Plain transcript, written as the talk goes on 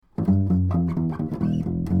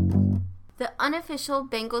The Unofficial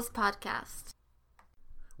Bengals Podcast.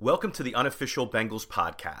 Welcome to the Unofficial Bengals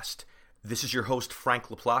Podcast. This is your host, Frank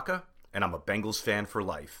LaPlaca, and I'm a Bengals fan for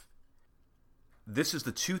life. This is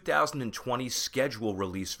the 2020 schedule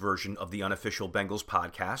release version of the Unofficial Bengals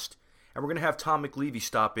Podcast, and we're going to have Tom McLeavy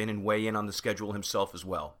stop in and weigh in on the schedule himself as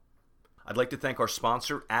well. I'd like to thank our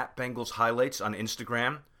sponsor, @Bengals Highlights on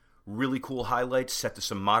Instagram. Really cool highlights set to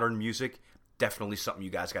some modern music. Definitely something you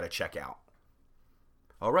guys got to check out.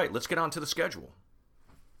 All right, let's get on to the schedule.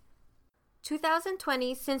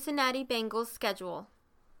 2020 Cincinnati Bengals schedule.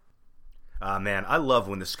 Man, I love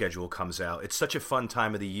when the schedule comes out. It's such a fun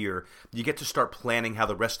time of the year. You get to start planning how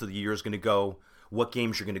the rest of the year is going to go, what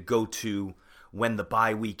games you're going to go to, when the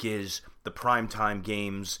bye week is, the primetime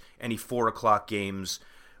games, any 4 o'clock games,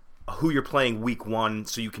 who you're playing week one,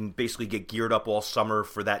 so you can basically get geared up all summer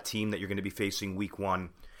for that team that you're going to be facing week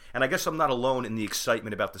one. And I guess I'm not alone in the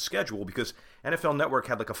excitement about the schedule because NFL Network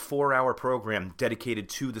had like a 4-hour program dedicated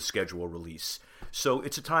to the schedule release. So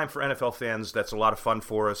it's a time for NFL fans that's a lot of fun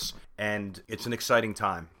for us, and it's an exciting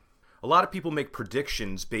time. A lot of people make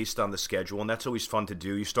predictions based on the schedule, and that's always fun to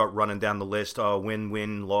do. You start running down the list,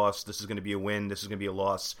 win, loss, this is going to be a win, this is going to be a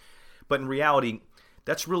loss. But in reality,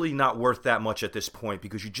 that's really not worth that much at this point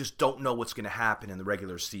because you just don't know what's going to happen in the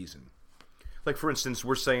regular season. Like, for instance,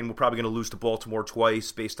 we're saying we're probably going to lose to Baltimore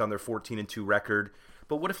twice based on their 14-2 record.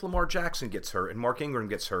 But what if Lamar Jackson gets hurt and Mark Ingram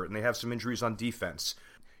gets hurt and they have some injuries on defense?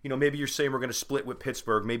 You know, maybe you're saying we're going to split with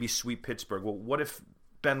Pittsburgh, maybe sweep Pittsburgh. Well, what if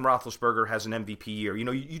Ben Roethlisberger has an MVP year? You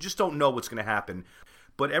know, you just don't know what's going to happen.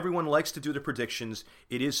 But everyone likes to do the predictions.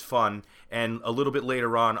 It is fun. And a little bit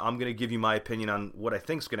later on, I'm going to give you my opinion on what I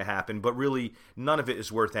think is going to happen. But really, none of it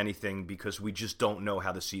is worth anything because we just don't know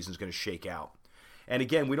how the season's going to shake out. And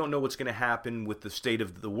again, we don't know what's going to happen with the state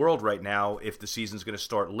of the world right now, if the season's going to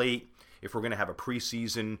start late, if we're going to have a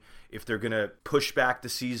preseason, if they're going to push back the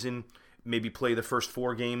season, maybe play the first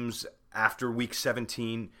 4 games after week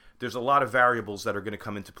 17. There's a lot of variables that are going to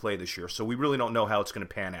come into play this year, so we really don't know how it's going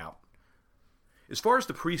to pan out. As far as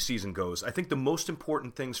the preseason goes, I think the most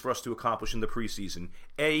important things for us to accomplish in the preseason,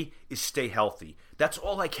 A, is stay healthy. That's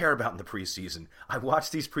all I care about in the preseason. I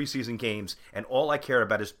watch these preseason games, and all I care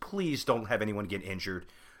about is please don't have anyone get injured.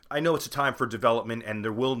 I know it's a time for development, and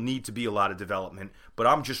there will need to be a lot of development, but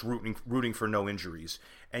I'm just rooting for no injuries.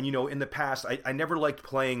 And, you know, in the past, I never liked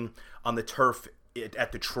playing on the turf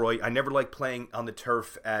at Detroit. I never liked playing on the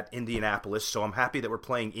turf at Indianapolis, so I'm happy that we're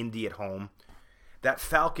playing Indy at home. That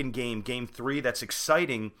Falcon game, Game 3, that's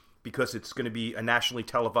exciting because it's going to be a nationally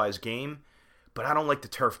televised game, but I don't like the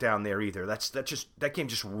turf down there either. That game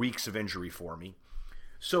just reeks of injury for me.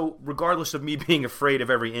 So regardless of me being afraid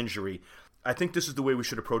of every injury, I think this is the way we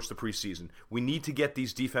should approach the preseason. We need to get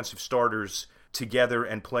these defensive starters together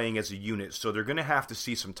and playing as a unit, so they're going to have to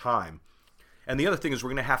see some time. And the other thing is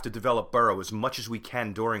we're going to have to develop Burrow as much as we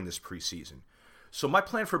can during this preseason. So my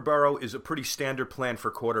plan for Burrow is a pretty standard plan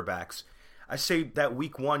for quarterbacks. I say that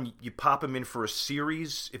week 1, you pop him in for a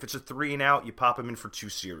series. If it's a 3 and out, you pop him in for 2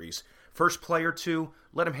 series. First play or 2,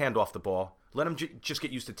 let him hand off the ball. Let him just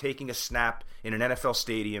get used to taking a snap in an NFL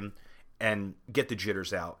stadium and get the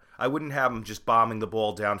jitters out. I wouldn't have him just bombing the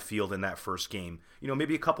ball downfield in that first game. You know,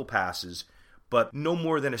 maybe a couple passes, but no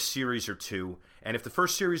more than a series or 2. And if the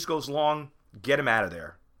first series goes long, get him out of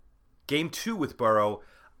there. Game 2 with Burrow,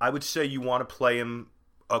 I would say you want to play him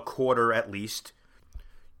a quarter at least.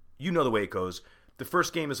 You know the way it goes. The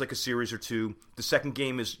first game is like a series or 2. The second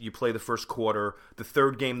game is you play the first quarter. The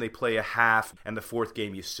third game they play a half. And the fourth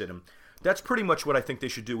game you sit him. That's pretty much what I think they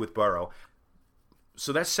should do with Burrow.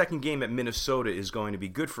 So that second game at Minnesota is going to be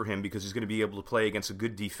good for him because he's going to be able to play against a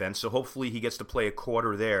good defense. So hopefully he gets to play a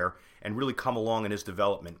quarter there and really come along in his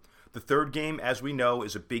development. The third game, as we know,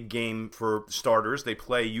 is a big game for starters. They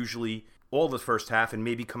play usually all the first half and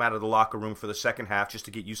maybe come out of the locker room for the second half just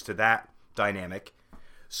to get used to that dynamic.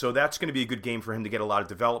 So that's going to be a good game for him to get a lot of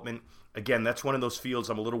development. Again, that's one of those fields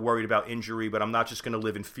I'm a little worried about injury, but I'm not just going to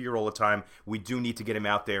live in fear all the time. We do need to get him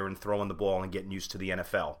out there and throwing the ball and getting used to the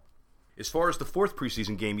NFL. As far as the fourth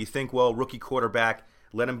preseason game, you think, well, rookie quarterback,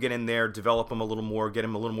 let him get in there, develop him a little more, get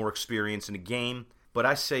him a little more experience in the game. But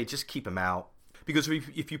I say just keep him out. Because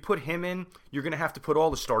if you put him in, you're going to have to put all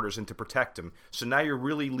the starters in to protect him. So now you're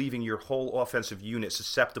really leaving your whole offensive unit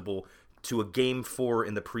susceptible to a Game 4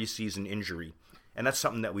 in the preseason injury. And that's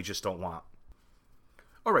something that we just don't want.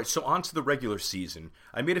 All right, so on to the regular season.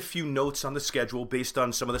 I made a few notes on the schedule based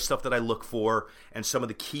on some of the stuff that I look for and some of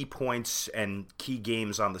the key points and key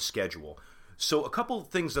games on the schedule. So a couple of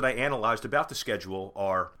things that I analyzed about the schedule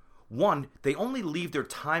are, one, they only leave their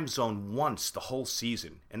time zone once the whole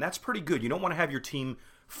season, and that's pretty good. You don't want to have your team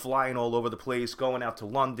flying all over the place, going out to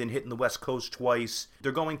London, hitting the West Coast twice.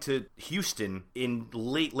 They're going to Houston in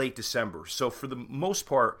late December. So for the most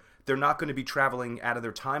part, they're not going to be traveling out of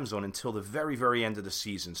their time zone until the very, very end of the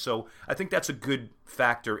season. So I think that's a good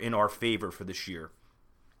factor in our favor for this year.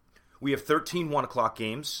 We have 13 1 o'clock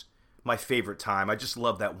games. My favorite time. I just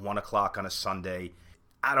love that 1 o'clock on a Sunday.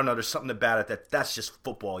 I don't know, there's something about it that's just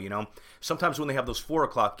football, you know? Sometimes when they have those 4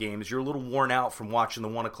 o'clock games, you're a little worn out from watching the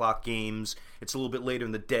 1 o'clock games. It's a little bit later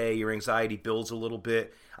in the day. Your anxiety builds a little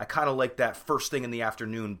bit. I kind of like that first thing in the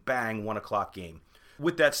afternoon, bang, 1 o'clock game.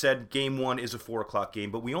 With that said, game 1 is a 4 o'clock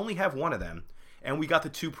game, but we only have one of them. And we got the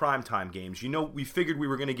 2 primetime games. You know, we figured we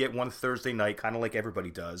were going to get one Thursday night, kind of like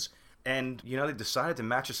everybody does. And, you know, they decided to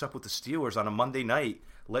match us up with the Steelers on a Monday night.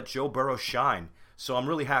 Let Joe Burrow shine. So I'm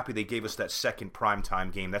really happy they gave us that second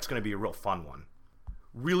primetime game. That's going to be a real fun one.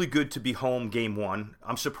 Really good to be home game 1.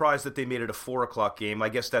 I'm surprised that they made it a 4 o'clock game. I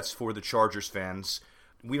guess that's for the Chargers fans.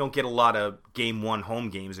 We don't get a lot of game 1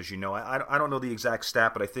 home games, as you know. I don't know the exact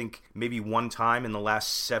stat, but I think maybe one time in the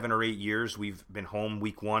last 7 or 8 years we've been home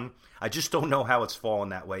week 1. I just don't know how it's fallen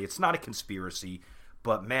that way. It's not a conspiracy,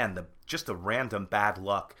 but man, just the random bad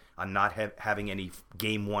luck on not having any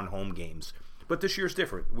game 1 home games. But this year's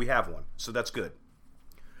different. We have one, so that's good.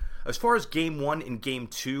 As far as game 1 and game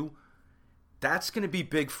 2, that's going to be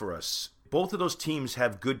big for us. Both of those teams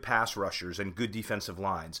have good pass rushers and good defensive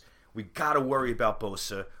lines. We got to worry about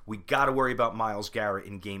Bosa. We got to worry about Myles Garrett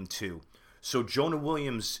in game 2. So Jonah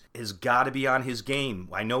Williams has got to be on his game.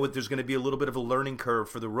 I know that there's going to be a little bit of a learning curve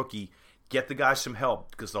for the rookie. Get the guy some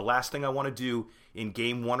help, because the last thing I want to do in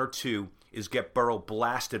game 1 or 2 is get Burrow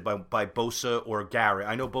blasted by Bosa or Garrett.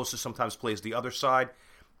 I know Bosa sometimes plays the other side,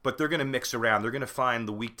 but they're going to mix around. They're going to find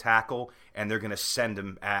the weak tackle, and they're going to send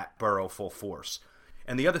him at Burrow full force.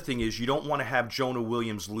 And the other thing is, you don't want to have Jonah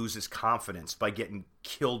Williams lose his confidence by getting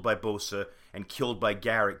killed by Bosa and killed by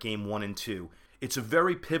Garrett game 1 and 2. It's a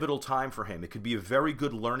very pivotal time for him. It could be a very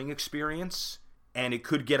good learning experience, and it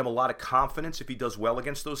could get him a lot of confidence if he does well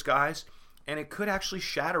against those guys, and it could actually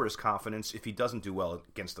shatter his confidence if he doesn't do well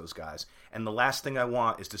against those guys. And the last thing I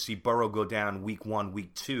want is to see Burrow go down week 1,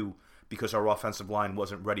 week 2, because our offensive line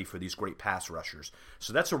wasn't ready for these great pass rushers.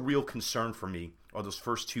 So that's a real concern for me, are those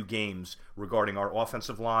first 2 games regarding our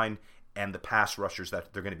offensive line and the pass rushers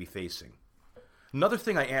that they're going to be facing. Another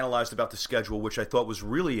thing I analyzed about the schedule, which I thought was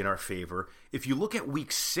really in our favor, if you look at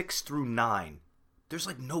weeks 6 through 9, there's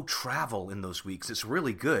like no travel in those weeks. It's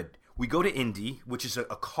really good. We go to Indy, which is a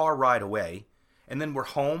car ride away, and then we're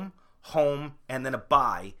home, and then a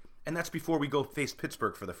bye, and that's before we go face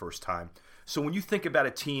Pittsburgh for the first time. So when you think about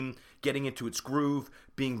a team getting into its groove,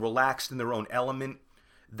 being relaxed in their own element,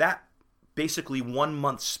 that basically 1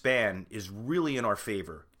 month span is really in our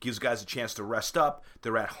favor. Gives guys a chance to rest up.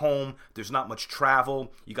 They're at home. There's not much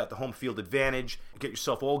travel. You got the home field advantage. You get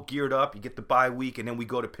yourself all geared up. You get the bye week, and then we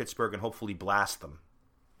go to Pittsburgh and hopefully blast them.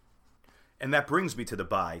 And that brings me to the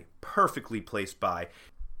bye. Perfectly placed bye.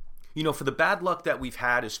 You know, for the bad luck that we've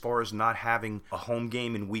had as far as not having a home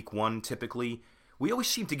game in week 1 typically, we always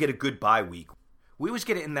seem to get a good bye week. We always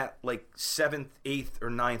get it in that like 7th, 8th, or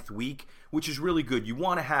 9th week, which is really good. You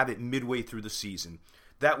want to have it midway through the season.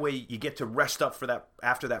 That way you get to rest up for that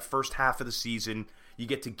after that first half of the season. You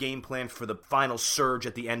get to game plan for the final surge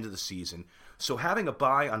at the end of the season. So having a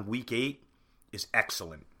bye on week 8 is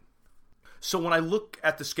excellent. So when I look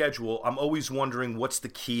at the schedule, I'm always wondering what's the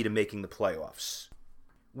key to making the playoffs.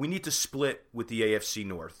 We need to split with the AFC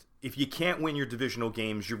North. If you can't win your divisional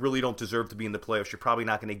games, you really don't deserve to be in the playoffs. You're probably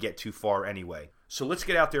not going to get too far anyway. So let's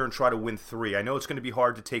get out there and try to win 3. I know it's going to be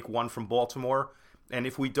hard to take 1 from Baltimore, and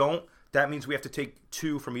if we don't, that means we have to take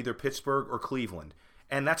 2 from either Pittsburgh or Cleveland.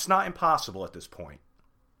 And that's not impossible at this point.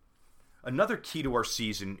 Another key to our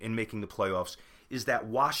season in making the playoffs is that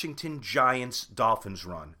Washington Giants-Dolphins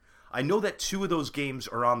run. I know that 2 of those games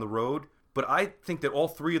are on the road, but I think that all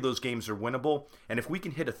 3 of those games are winnable, and if we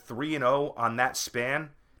can hit a 3-0 on that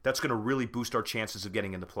span, that's going to really boost our chances of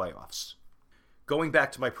getting in the playoffs. Going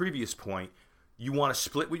back to my previous point, you want to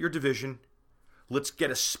split with your division. Let's get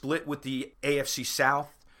a split with the AFC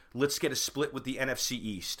South. Let's get a split with the NFC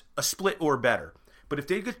East. A split or better. But if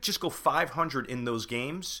they could just go 500 in those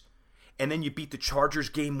games, and then you beat the Chargers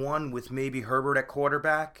game 1 with maybe Herbert at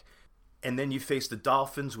quarterback, and then you face the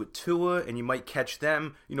Dolphins with Tua, and you might catch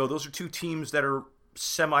them. You know, those are 2 teams that are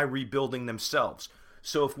semi-rebuilding themselves.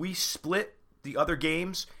 So if we split the other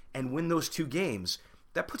games and win those 2 games,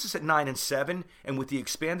 that puts us at 9-7, and with the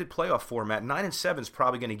expanded playoff format, 9-7 is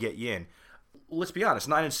probably going to get you in. Let's be honest,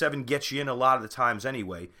 9-7 gets you in a lot of the times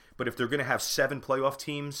anyway, but if they're going to have 7 playoff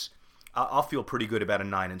teams, I'll feel pretty good about a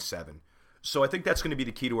 9-7. So I think that's going to be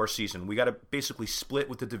the key to our season. We got to basically split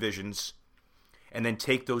with the divisions, and then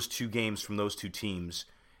take those 2 games from those 2 teams,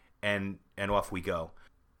 and off we go.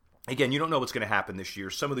 Again, you don't know what's going to happen this year.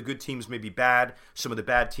 Some of the good teams may be bad. Some of the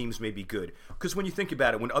bad teams may be good. Because when you think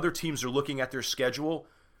about it, when other teams are looking at their schedule,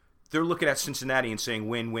 they're looking at Cincinnati and saying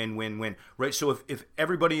win, win, win, win. Right? So if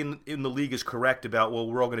everybody in the league is correct about, well,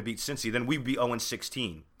 we're all going to beat Cincy, then we'd be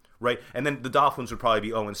 0-16. Right? And then the Dolphins would probably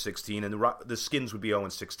be 0-16, and the Skins would be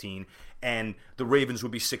 0-16, and the Ravens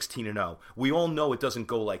would be 16-0. We all know it doesn't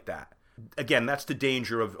go like that. Again, that's the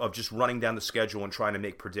danger of just running down the schedule and trying to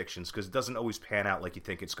make predictions, because it doesn't always pan out like you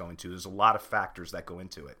think it's going to. There's a lot of factors that go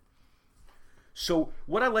into it. So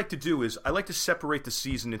what I like to do is I like to separate the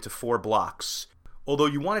season into 4 blocks. Although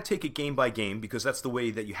you want to take it game by game, because that's the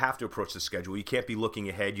way that you have to approach the schedule. You can't be looking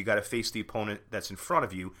ahead. You got to face the opponent that's in front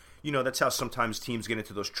of you. You know, that's how sometimes teams get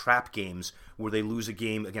into those trap games where they lose a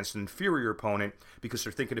game against an inferior opponent because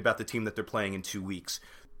they're thinking about the team that they're playing in 2 weeks.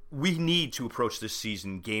 We need to approach this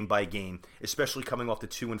season game by game, especially coming off the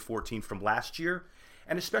 2-14 from last year,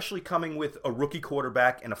 and especially coming with a rookie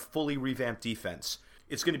quarterback and a fully revamped defense.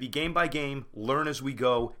 It's going to be game by game, learn as we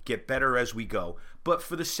go, get better as we go. But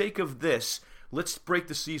for the sake of this, let's break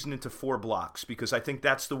the season into 4 blocks, because I think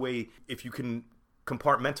that's the way, if you can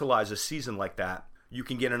compartmentalize a season like that, you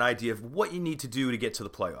can get an idea of what you need to do to get to the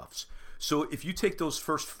playoffs. So if you take those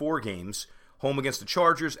first 4 games, home against the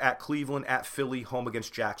Chargers, at Cleveland, at Philly, home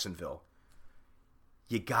against Jacksonville,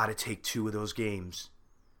 you got to take 2 of those games.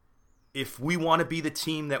 If we want to be the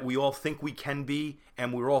team that we all think we can be,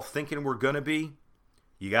 and we're all thinking we're going to be,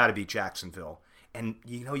 you got to beat Jacksonville. And,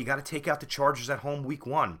 you know, you got to take out the Chargers at home week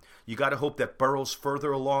 1. You got to hope that Burrow's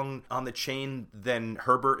further along on the chain than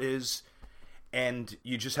Herbert is. And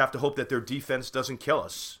you just have to hope that their defense doesn't kill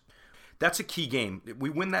us. That's a key game.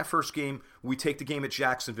 We win that first game, we take the game at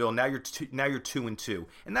Jacksonville. Now you're 2-2.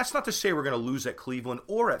 And that's not to say we're going to lose at Cleveland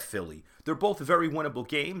or at Philly. They're both very winnable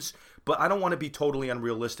games, but I don't want to be totally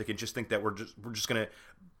unrealistic and just think that we're just going to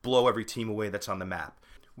blow every team away that's on the map.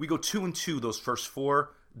 We go 2-2 those first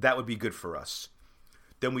 4, that would be good for us.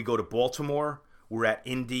 Then we go to Baltimore. We're at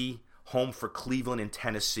Indy, home for Cleveland and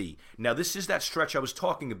Tennessee. Now, this is that stretch I was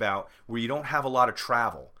talking about where you don't have a lot of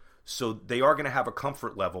travel. So they are going to have a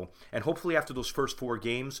comfort level. And hopefully after those first 4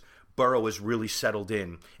 games, Burrow is really settled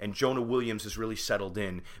in. And Jonah Williams is really settled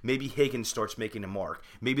in. Maybe Higgins starts making a mark.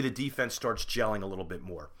 Maybe the defense starts gelling a little bit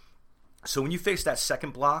more. So when you face that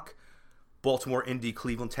second block, Baltimore, Indy,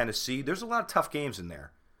 Cleveland, Tennessee, there's a lot of tough games in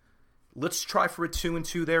there. Let's try for a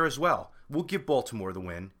 2-2 there as well. We'll give Baltimore the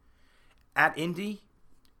win. At Indy,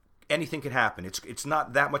 anything can happen. It's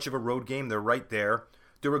not that much of a road game. They're right there.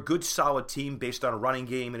 They're a good, solid team based on a running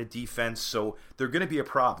game and a defense, so they're going to be a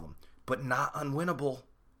problem, but not unwinnable.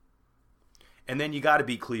 And then you got to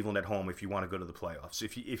beat Cleveland at home if you want to go to the playoffs.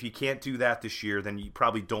 If you can't do that this year, then you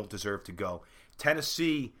probably don't deserve to go.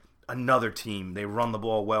 Tennessee, another team. They run the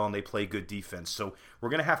ball well and they play good defense. So we're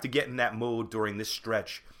going to have to get in that mode during this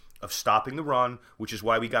stretch of stopping the run, which is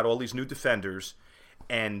why we got all these new defenders,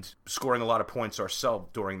 and scoring a lot of points ourselves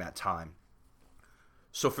during that time.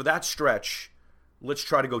 So for that stretch, let's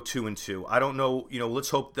try to go 2-2. I don't know,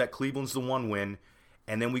 let's hope that Cleveland's the 1 win,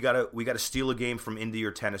 and then we gotta steal a game from Indy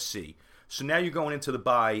or Tennessee. So now you're going into the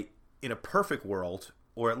bye in a perfect world,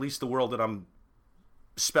 or at least the world that I'm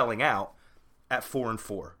spelling out, at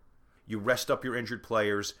 4-4. You rest up your injured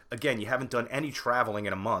players. Again, you haven't done any traveling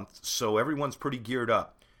in a month, so everyone's pretty geared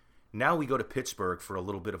up. Now we go to Pittsburgh for a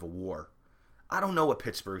little bit of a war. I don't know what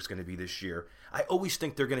Pittsburgh's going to be this year. I always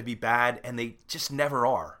think they're going to be bad, and they just never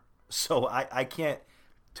are. So I can't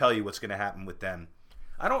tell you what's going to happen with them.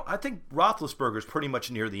 I think Roethlisberger's pretty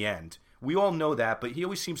much near the end. We all know that, but he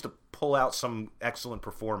always seems to pull out some excellent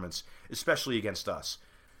performance, especially against us.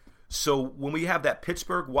 So when we have that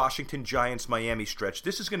Pittsburgh, Washington, Giants, Miami stretch,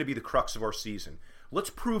 this is going to be the crux of our season. Let's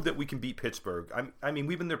prove that we can beat Pittsburgh. I mean,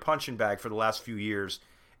 we've been their punching bag for the last few years,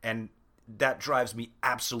 and that drives me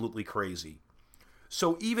absolutely crazy.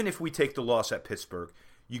 So even if we take the loss at Pittsburgh,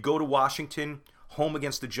 you go to Washington, home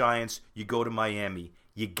against the Giants, you go to Miami.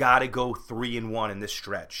 You got to go 3-1 in this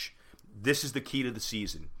stretch. This is the key to the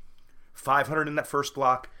season. 500 in that first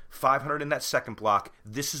block, 500 in that second block.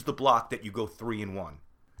 This is the block that you go 3-1.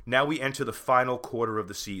 Now we enter the final quarter of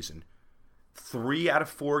the season. 3 out of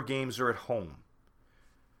 4 games are at home.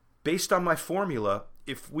 Based on my formula,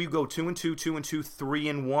 if we go 2-2, 2-2,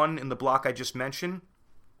 3-1 in the block I just mentioned,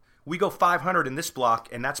 we go 500 in this block,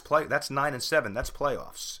 and that's 9-7. That's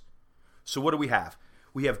playoffs. So what do we have?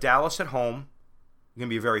 We have Dallas at home. It's going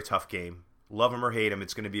to be a very tough game. Love him or hate him,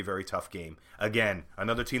 it's going to be a very tough game. Again,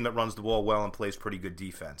 another team that runs the ball well and plays pretty good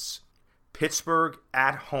defense. Pittsburgh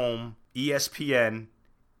at home, ESPN,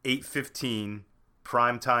 8:15,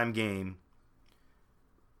 primetime game.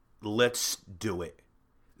 let's do it.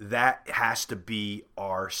 That has to be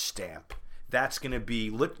our stamp. That's going to be,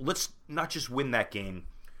 let's not just win that game.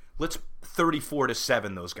 Let's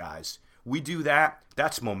 34-7 those guys. We do that,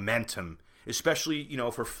 that's momentum. Especially,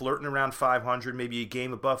 if we're flirting around 500, maybe a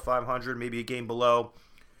game above 500, maybe a game below.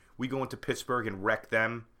 We go into Pittsburgh and wreck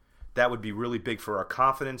them. That would be really big for our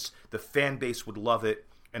confidence. The fan base would love it,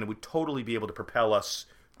 and it would totally be able to propel us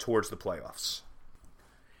towards the playoffs.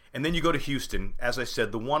 And then you go to Houston. As I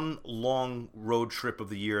said, the one long road trip of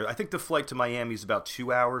the year. I think the flight to Miami is about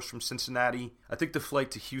 2 hours from Cincinnati. I think the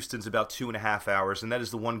flight to Houston's about 2.5 hours, and that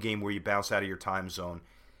is the one game where you bounce out of your time zone.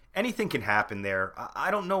 Anything can happen there.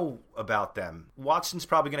 I don't know about them. Watson's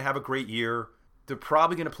probably going to have a great year. They're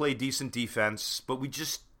probably going to play decent defense, but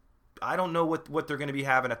I don't know what they're going to be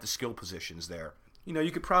having at the skill positions there.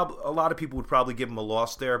 A lot of people would probably give them a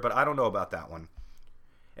loss there, but I don't know about that one.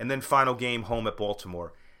 And then final game, home at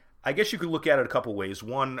Baltimore. I guess you could look at it a couple ways.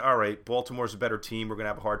 One, all right, Baltimore's a better team. We're going to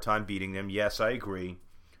have a hard time beating them. Yes, I agree.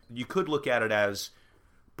 You could look at it as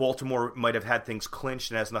Baltimore might have had things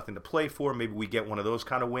clinched and has nothing to play for. Maybe we get one of those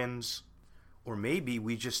kind of wins. Or maybe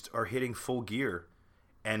we just are hitting full gear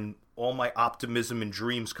and all my optimism and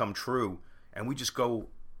dreams come true and we just go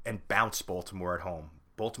and bounce Baltimore at home.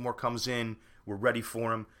 Baltimore comes in, we're ready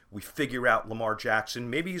for him. We figure out Lamar Jackson.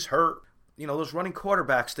 Maybe he's hurt. Those running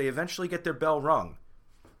quarterbacks, they eventually get their bell rung.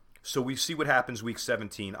 So we see what happens week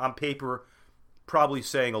 17. On paper, probably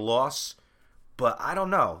saying a loss. But I don't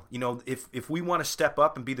know. If we want to step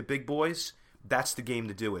up and be the big boys, that's the game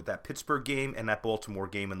to do it. That Pittsburgh game and that Baltimore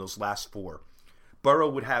game in those last 4. Burrow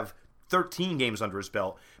would have 13 games under his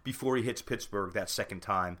belt before he hits Pittsburgh that second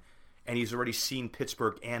time. And he's already seen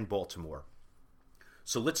Pittsburgh and Baltimore.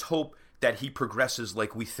 So let's hope that he progresses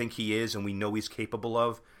like we think he is and we know he's capable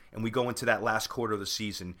of. And we go into that last quarter of the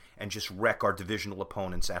season and just wreck our divisional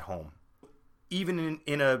opponents at home. Even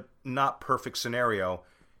in a not perfect scenario,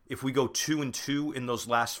 if we go 2-2 in those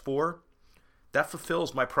last 4, that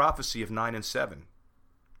fulfills my prophecy of 9-7.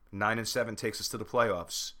 9-7 takes us to the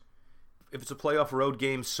playoffs. If it's a playoff road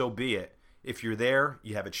game, so be it. If you're there,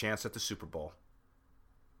 you have a chance at the Super Bowl.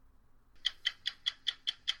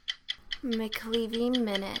 McLeavey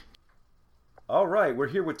Minute. All right, we're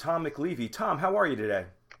here with Tom McLeavey. Tom, how are you today?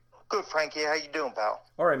 Good, Frankie. How you doing, pal?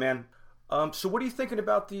 All right, man. So what are you thinking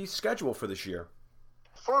about the schedule for this year?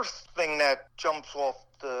 First thing that jumps off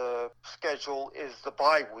the schedule is the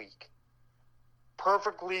bye week.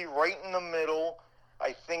 Perfectly right in the middle.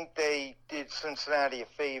 I think they did Cincinnati a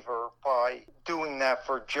favor by doing that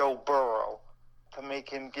for Joe Burrow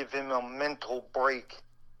to give him a mental break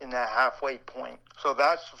in that halfway point. So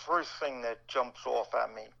that's the first thing that jumps off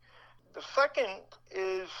at me. The second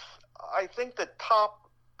is, I think the top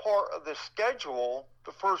part of the schedule,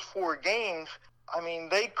 the first 4 games,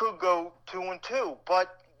 they could go 2-2,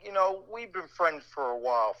 but we've been friends for a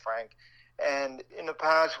while, Frank. And in the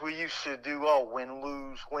past, we used to do, win,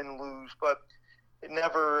 lose, but it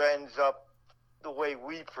never ends up the way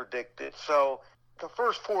we predicted. So the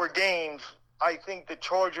first 4 games, I think the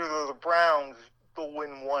Chargers or the Browns will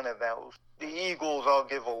win one of those. The Eagles, I'll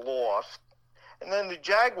give a loss. And then the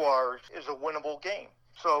Jaguars is a winnable game.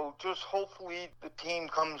 So just hopefully the team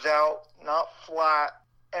comes out not flat,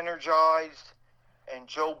 energized, and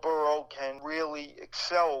Joe Burrow can really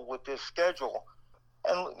excel with this schedule.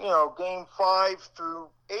 And, game 5 through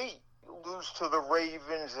 8, lose to the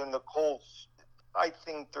Ravens and the Colts. I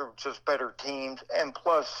think they're just better teams, and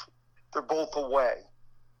plus, they're both away.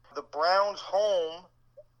 The Browns home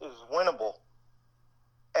is winnable,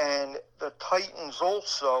 and the Titans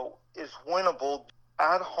also is winnable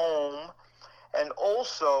at home, and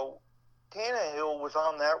also, Tannehill was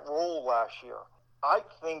on that roll last year. I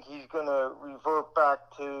think he's going to revert back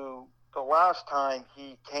to the last time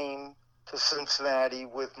he came to Cincinnati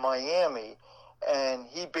with Miami, and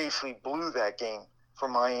he basically blew that game for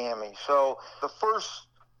Miami. So the first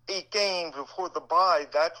 8 games before the bye,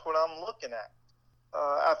 that's what I'm looking at.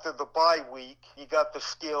 After the bye week, you got the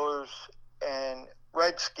Steelers and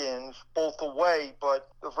Redskins both away, but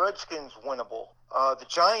the Redskins winnable. The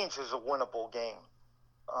Giants is a winnable game.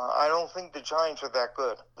 I don't think the Giants are that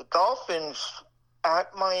good. The Dolphins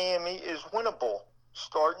at Miami is winnable.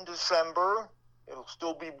 Start in December. It'll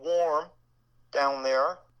still be warm down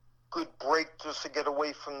there. Good break just to get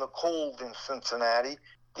away from the cold in Cincinnati.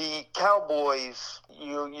 The Cowboys,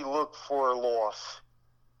 you look for a loss.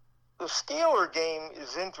 The Steeler game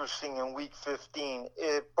is interesting in Week 15.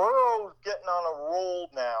 If Burrow's getting on a roll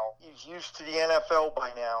now, he's used to the NFL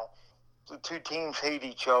by now. The 2 teams hate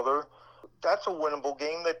each other. That's a winnable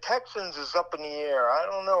game. The Texans is up in the air. I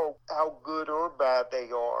don't know how good or bad they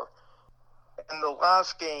are. And the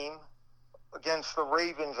last game against the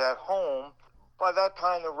Ravens at home. By that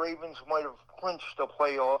time, the Ravens might have clinched a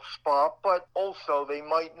playoff spot, but also they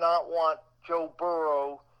might not want Joe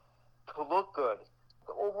Burrow to look good.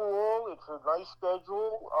 Overall, it's a nice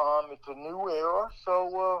schedule. It's a new era,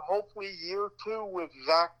 so hopefully year 2 with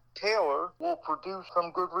Zach Taylor will produce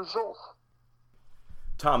some good results.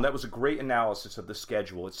 Tom, that was a great analysis of the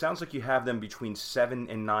schedule. It sounds like you have them between 7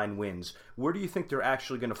 and 9 wins. Where do you think they're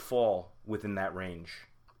actually going to fall within that range?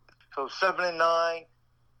 So 7 and 9,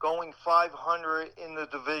 going 500 in the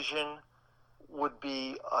division would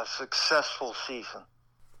be a successful season.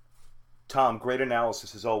 Tom, great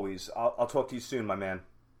analysis as always. I'll talk to you soon, my man.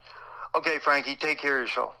 Okay, Frankie, take care of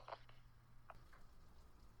yourself.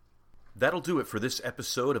 That'll do it for this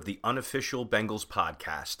episode of the Unofficial Bengals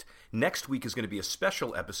Podcast. Next week is going to be a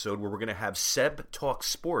special episode where we're going to have Seb talk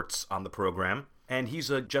sports on the program. And he's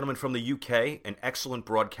a gentleman from the UK, an excellent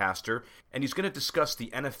broadcaster, and he's going to discuss the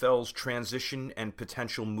NFL's transition and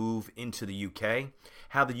potential move into the UK,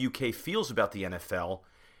 how the UK feels about the NFL,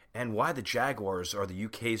 and why the Jaguars are the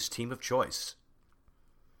UK's team of choice.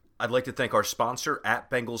 I'd like to thank our sponsor,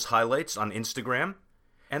 @Bengals Highlights on Instagram.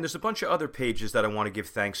 And there's a bunch of other pages that I want to give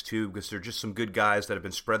thanks to because they're just some good guys that have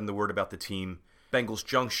been spreading the word about the team. Bengals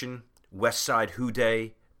Junction, Westside Who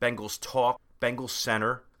Day, Bengals Talk, Bengals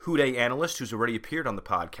Center, Who Day Analyst, who's already appeared on the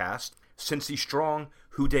podcast, Cincy Strong,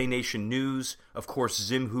 Who Day Nation News, of course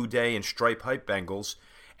Zim Who Day and Stripe Hype Bengals,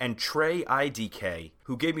 and Trey IDK,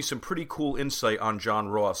 who gave me some pretty cool insight on John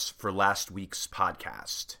Ross for last week's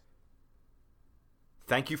podcast.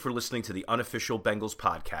 Thank you for listening to the Unofficial Bengals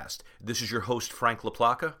Podcast. This is your host, Frank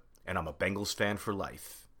LaPlaca, and I'm a Bengals fan for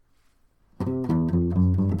life.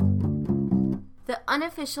 The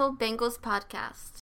Unofficial Bengals Podcast.